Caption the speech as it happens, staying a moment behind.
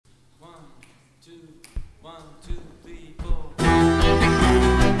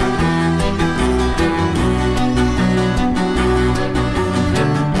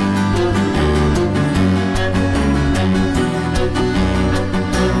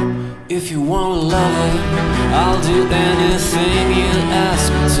If you want a lover, I'll do anything you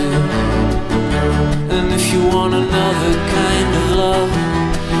ask me to. And if you want another kind of love,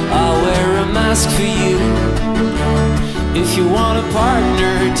 I'll wear a mask for you. If you want a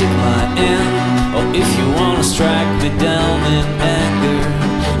partner, take my hand. Or if you want to strike me down in anger,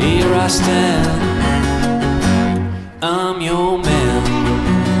 here I stand, I'm your man.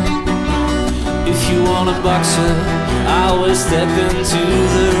 If you want a boxer, I will step into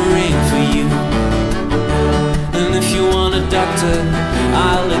the ring for you. And if you want a doctor,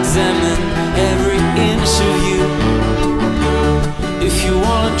 I'll examine every inch of you. If you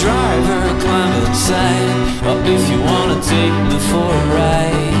want a driver, climb inside. Or if you want to take me for a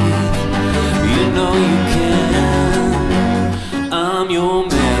ride, you know you can, I'm your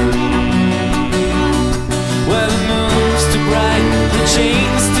man. Well, the moon's too bright, the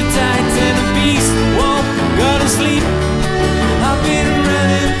chain's too tight, and the beast won't go to sleep. I've been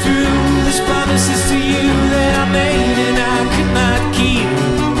running through these promises to you that I made and I could not keep.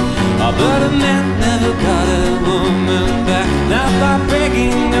 Oh, but a man never got a woman back, not by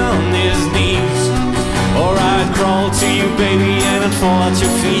begging on his knees. Or I'd crawl to you, baby, and I'd fall at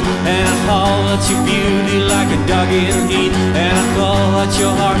your feet, and I'd haul at your beauty like a dog in heat, and I'd call at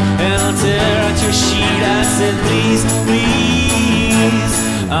your heart, and I'd tear at your sheet. I said, please, please,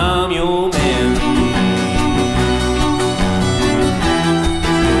 I'm your man.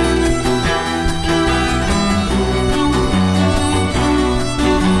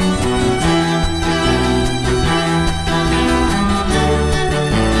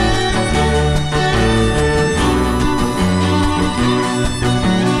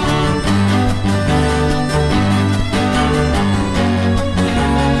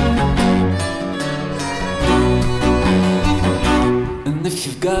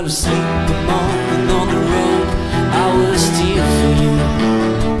 Gotta sleep a morning on the road, I will steal for you.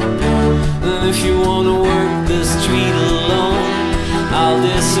 And if you wanna work the street alone, I'll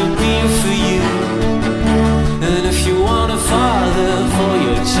disappear for you. And if you want a father for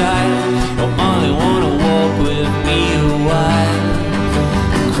your child, or only wanna walk with me a while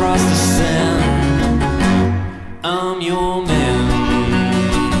across the sand, I'm your man.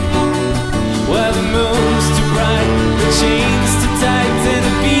 Well, the moon's too bright, the chain's too tight, and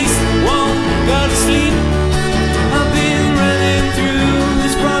the beast won't go to sleep. I've been running through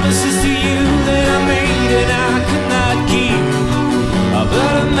these promises to you that I made and I could not keep.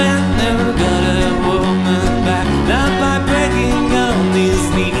 But a man never got a woman back, not by begging on his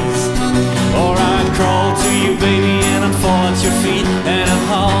knees. Or I'd crawl to you, baby, and I'd fall at your feet, and I'd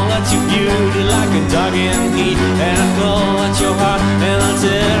haul at your beauty like a dog in heat, and I'd call at your heart, and I'd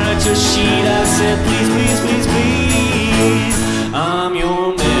tear at your sheet. I said, please, please, please, please, I'm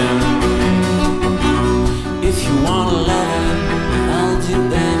your man. If you want a lover, I'll do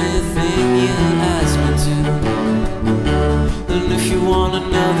anything you